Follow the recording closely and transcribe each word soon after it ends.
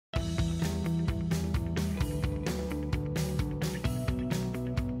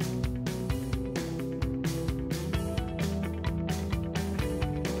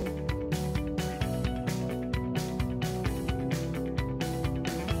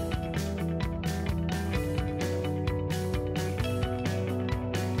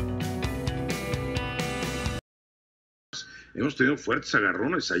hemos tenido fuertes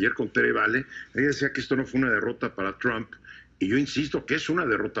agarrones. Ayer con Tere Vale, ella decía que esto no fue una derrota para Trump, y yo insisto que es una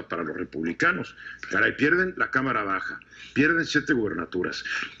derrota para los republicanos. Caray, pierden la Cámara Baja, pierden 7 gubernaturas,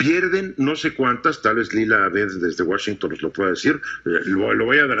 pierden no sé cuántas, tal vez Lila desde Washington nos lo pueda decir, lo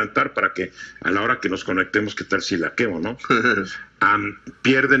voy a adelantar para que a la hora que nos conectemos, qué tal si la quemo, ¿no?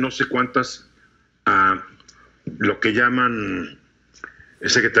 Pierden no sé cuántas, lo que llaman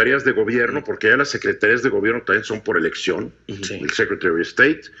secretarías de gobierno, porque ya las secretarías de gobierno también son por elección, el Secretary of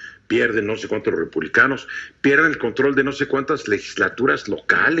State, pierden no sé cuántos republicanos, pierden el control de no sé cuántas legislaturas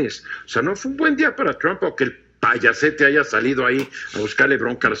locales. O sea, no fue un buen día para Trump, aunque el payasete haya salido ahí a buscarle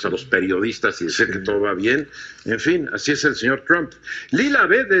broncas a los periodistas y decir que todo va bien. En fin, así es el señor Trump. Lila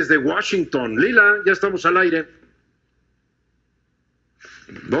B. desde Washington. Lila, ya estamos al aire.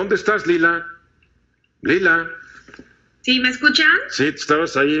 ¿Dónde estás, Lila? Lila. ¿Sí, me escuchan? Sí,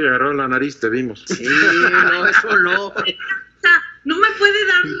 estabas ahí, agarrado la nariz, te vimos. Sí, no, eso no. O sea, no me puede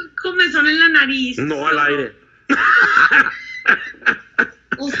dar comezón en la nariz. No, al aire.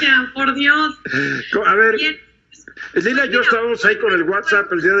 O sea, por Dios. A ver, Bien. Lila y yo estábamos ahí con el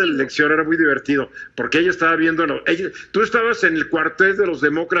WhatsApp el día de la elección, era muy divertido, porque ella estaba viendo, tú estabas en el cuartel de los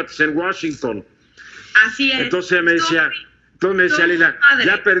demócratas en Washington. Así es. Entonces ella me decía, Lila,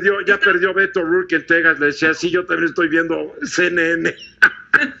 ya perdió Beto O'Rourke en Texas. Le decía, sí, yo también estoy viendo CNN.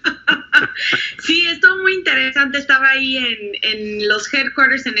 Sí, estuvo muy interesante. Estaba ahí en los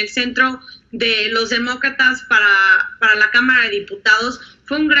headquarters, en el centro de los demócratas para la Cámara de Diputados.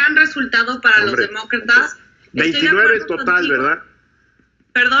 Fue un gran resultado para los demócratas. 29 en total, contigo, ¿verdad?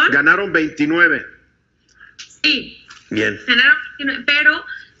 ¿Perdón? Ganaron 29. Sí. Bien. Ganaron 29, pero...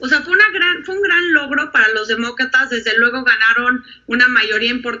 O sea, fue un gran logro para los demócratas. Desde luego ganaron una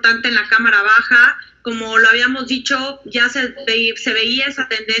mayoría importante en la Cámara Baja. Como lo habíamos dicho, ya se veía esa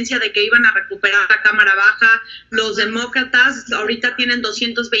tendencia de que iban a recuperar la Cámara Baja. Los demócratas ahorita tienen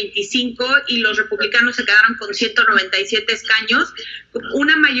 225 y los republicanos se quedaron con 197 escaños.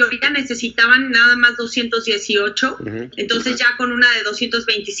 Una mayoría necesitaban nada más 218. Entonces ya con una de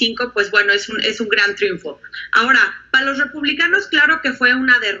 225, pues bueno, es un gran triunfo. Ahora, para los republicanos, claro que fue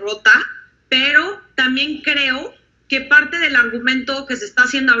una derrota, pero también creo que parte del argumento que se está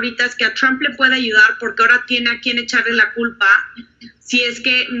haciendo ahorita es que a Trump le puede ayudar porque ahora tiene a quien echarle la culpa si es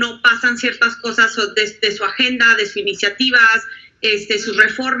que no pasan ciertas cosas de su agenda, de sus iniciativas, sus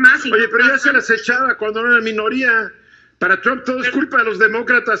reformas. Oye, pero ya se las echaba cuando era minoría. Para Trump todo es culpa de los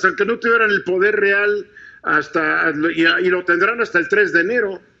demócratas, aunque no tuvieran el poder real y lo tendrán hasta el 3 de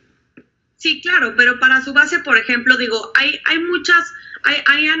enero. Sí, claro, pero para su base, por ejemplo, digo,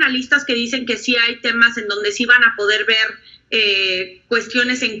 hay analistas que dicen que sí hay temas en donde sí van a poder ver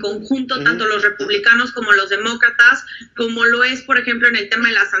cuestiones en conjunto, tanto los republicanos como los demócratas, como lo es, por ejemplo, en el tema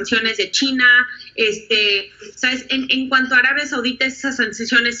de las sanciones de China. ¿Sabes? En cuanto a Arabia Saudita, esas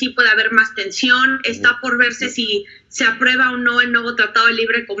sanciones sí puede haber más tensión. Está por verse si se aprueba o no el nuevo Tratado de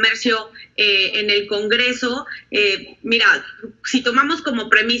Libre Comercio en el Congreso. Mira, si tomamos como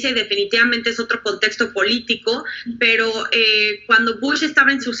premisa, y definitivamente es otro contexto político, pero cuando Bush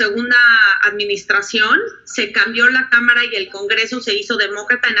estaba en su segunda administración, se cambió la Cámara y el Congreso se hizo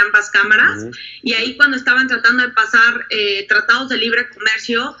demócrata en ambas cámaras, y ahí cuando estaban tratando de pasar tratados de libre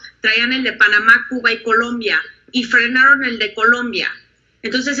comercio, traían el de Panamá, Cuba y Colombia, y frenaron el de Colombia.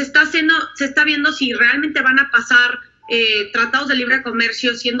 Entonces se está viendo si realmente van a pasar tratados de libre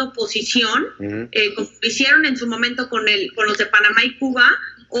comercio siendo oposición, como lo hicieron en su momento con los de Panamá y Cuba,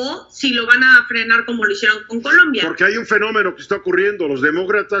 o si lo van a frenar como lo hicieron con Colombia. Porque hay un fenómeno que está ocurriendo. Los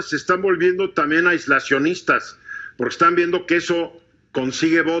demócratas se están volviendo también aislacionistas, porque están viendo que eso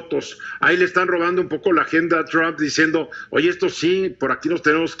consigue votos. Ahí le están robando un poco la agenda a Trump diciendo, oye, esto sí, por aquí nos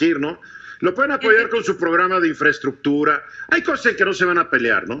tenemos que ir, ¿no? Lo pueden apoyar con su programa de infraestructura. Hay cosas en que no se van a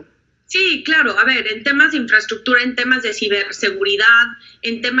pelear, ¿no? Sí, claro. A ver, en temas de infraestructura, en temas de ciberseguridad,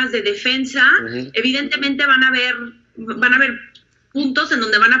 en temas de defensa, evidentemente van a haber puntos en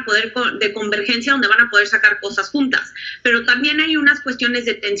donde van a poder, de convergencia, donde van a poder sacar cosas juntas. Pero también hay unas cuestiones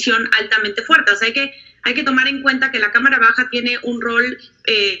de tensión altamente fuertes. Hay que tomar en cuenta que la Cámara Baja tiene un rol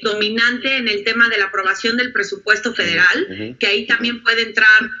dominante en el tema de la aprobación del presupuesto federal, que ahí también puede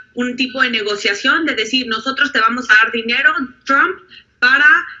entrar un tipo de negociación de decir, nosotros te vamos a dar dinero, Trump, para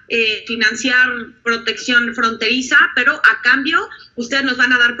financiar protección fronteriza, pero a cambio ustedes nos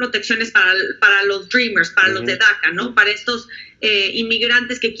van a dar protecciones para los Dreamers, para los de DACA, ¿no? Para estos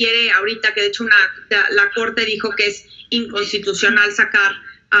inmigrantes que quiere ahorita, que de hecho la Corte dijo que es inconstitucional sacar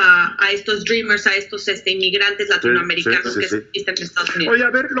a estos Dreamers, a estos inmigrantes latinoamericanos que existen en Estados Unidos. Oye,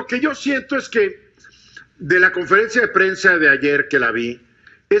 a ver, lo que yo siento es que de la conferencia de prensa de ayer que la vi,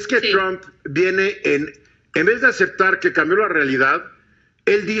 es que Trump viene en vez de aceptar que cambió la realidad,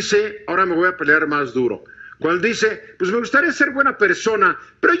 él dice, ahora me voy a pelear más duro. Cuando dice, pues me gustaría ser buena persona,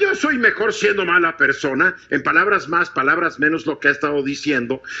 pero yo soy mejor siendo mala persona, en palabras más, palabras menos lo que ha estado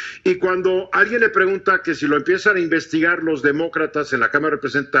diciendo. Y cuando alguien le pregunta que si lo empiezan a investigar los demócratas en la Cámara de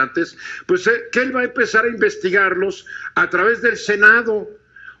Representantes, pues que él va a empezar a investigarlos a través del Senado.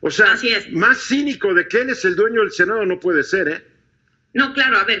 O sea, más cínico de que él es el dueño del Senado no puede ser, ¿eh? No,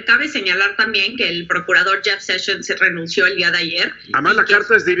 claro, a ver, cabe señalar también que el procurador Jeff Sessions se renunció el día de ayer. Además, la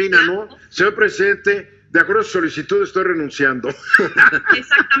carta es divina, ¿no? Señor presidente, de acuerdo a su solicitud estoy renunciando.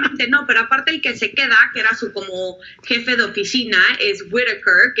 Exactamente, no, pero aparte el que se queda, que era su como jefe de oficina, es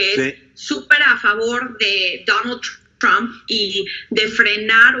Whitaker, que es súper a favor de Donald Trump y de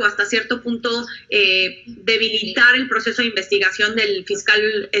frenar o hasta cierto punto debilitar el proceso de investigación del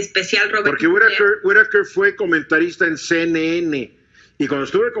fiscal especial Robert Porque Whitaker fue comentarista en CNN. Y cuando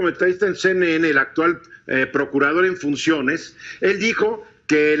estuve comentarista en CNN, el actual procurador en funciones, él dijo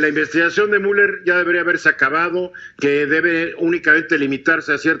que la investigación de Mueller ya debería haberse acabado, que debe únicamente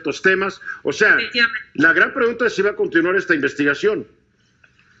limitarse a ciertos temas. O sea, la gran pregunta es si va a continuar esta investigación.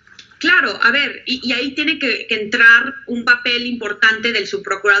 Claro, a ver, y ahí tiene que entrar un papel importante del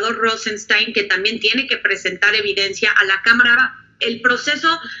subprocurador Rosenstein, que también tiene que presentar evidencia a la Cámara Baja. El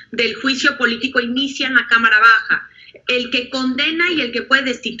proceso del juicio político inicia en la Cámara Baja. El que condena y el que puede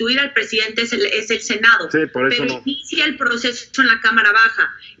destituir al presidente es el Senado, pero inicia el proceso en la Cámara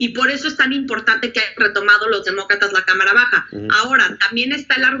Baja, y por eso es tan importante que hayan retomado los demócratas la Cámara Baja. Ahora, también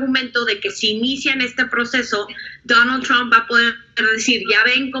está el argumento de que si inician este proceso, Donald Trump va a poder decir, ya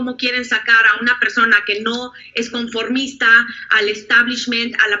ven cómo quieren sacar a una persona que no es conformista al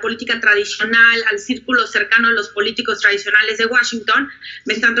establishment, a la política tradicional, al círculo cercano de los políticos tradicionales de Washington,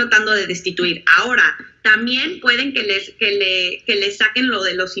 me están tratando de destituir. Ahora, también pueden que les saquen lo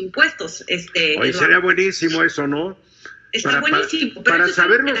de los impuestos. Oye, sería buenísimo eso, ¿no? Está buenísimo. Para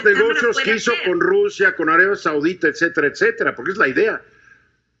saber los negocios que hizo con Rusia, con Arabia Saudita, etcétera, etcétera, porque es la idea.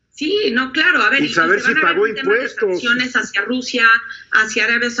 Sí, no, claro, a ver, y saber si pagó impuestos. Sanciones hacia Rusia, hacia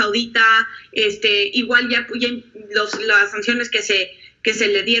Arabia Saudita, igual ya las sanciones que se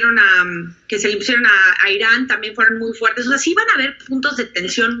le dieron que se le pusieron a Irán también fueron muy fuertes. O sea, sí van a haber puntos de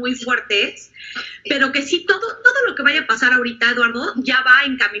tensión muy fuertes, pero que sí, todo lo que vaya a pasar ahorita, Eduardo, ya va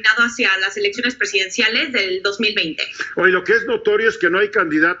encaminado hacia las elecciones presidenciales del 2020. Oye, lo que es notorio es que no hay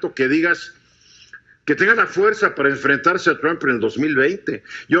candidato que digas que tenga la fuerza para enfrentarse a Trump en el 2020.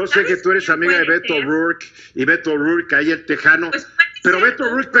 Yo sé que tú eres amiga de Beto O'Rourke, y Beto O'Rourke, ahí el tejano, pues pero Beto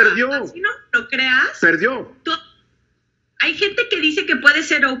O'Rourke perdió. Así no lo creas. Perdió. Hay gente que dice que puede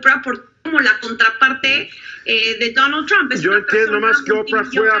ser Oprah como la contraparte de Donald Trump. Yo entiendo más que Oprah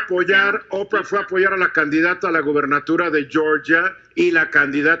fue a apoyar a la candidata a la gubernatura de Georgia, y la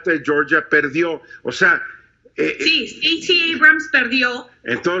candidata de Georgia perdió. O sea, sí, Stacey Abrams perdió.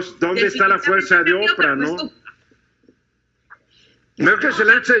 Entonces, ¿dónde está la fuerza de Oprah, no? Mejor que se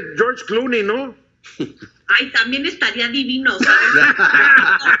lance George Clooney, ¿no? Ay, también estaría divino, ¿sabes?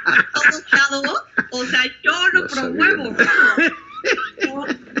 O sea, yo lo promuevo.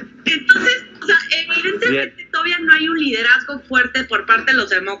 Entonces, o sea, evidentemente todavía no hay un liderazgo fuerte por parte de los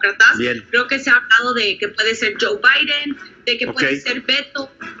demócratas. Creo que se ha hablado de que puede ser Joe Biden, de que puede ser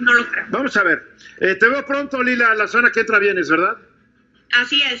Beto, no lo creo. Vamos a ver. Te veo pronto, Lila, la semana que entra vienes, ¿verdad?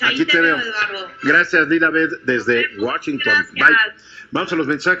 Así es, ahí te veo, Eduardo. Gracias, Lila Bed, desde Washington. Gracias. Bye. Vamos a los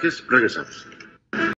mensajes, regresamos.